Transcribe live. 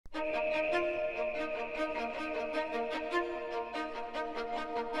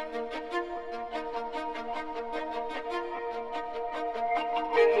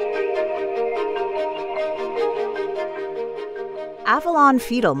Avalon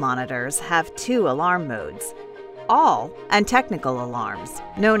fetal monitors have two alarm modes: all and technical alarms,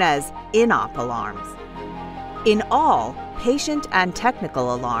 known as in-op alarms. In all, patient and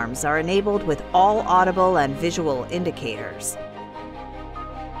technical alarms are enabled with all audible and visual indicators.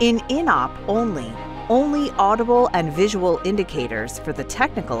 In in-op only audible and visual indicators for the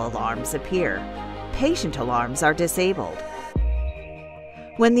technical alarms appear. Patient alarms are disabled.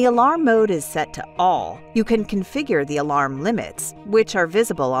 When the alarm mode is set to all, you can configure the alarm limits, which are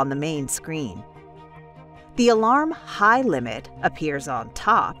visible on the main screen. The alarm high limit appears on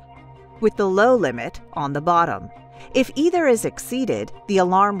top, with the low limit on the bottom. If either is exceeded, the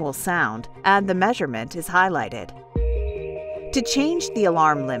alarm will sound and the measurement is highlighted. To change the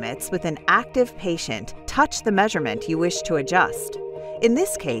alarm limits with an active patient, touch the measurement you wish to adjust. In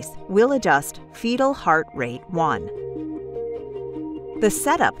this case, we'll adjust fetal heart rate 1. The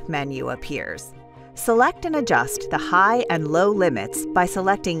Setup menu appears. Select and adjust the high and low limits by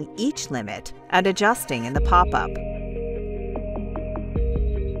selecting each limit and adjusting in the pop-up.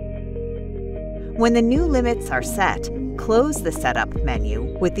 When the new limits are set, close the Setup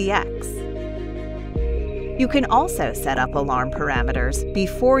menu with the X. You can also set up alarm parameters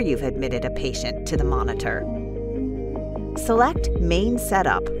before you've admitted a patient to the monitor. Select Main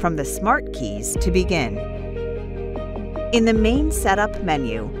Setup from the Smart keys to begin. In the Main Setup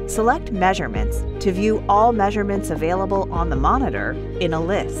menu, select Measurements to view all measurements available on the monitor in a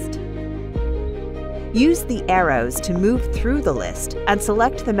list. Use the arrows to move through the list and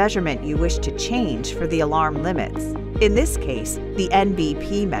select the measurement you wish to change for the alarm limits, in this case, the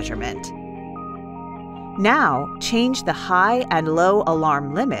NBP measurement. Now, change the high and low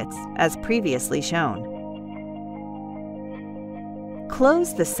alarm limits as previously shown.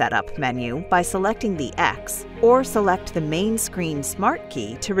 Close the Setup menu by selecting the X, or select the Main Screen Smart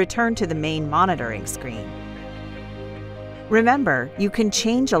key to return to the main monitoring screen. Remember, you can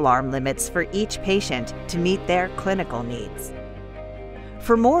change alarm limits for each patient to meet their clinical needs.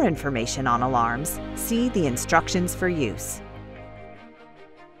 For more information on alarms, see the instructions for use.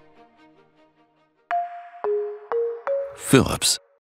 Philips.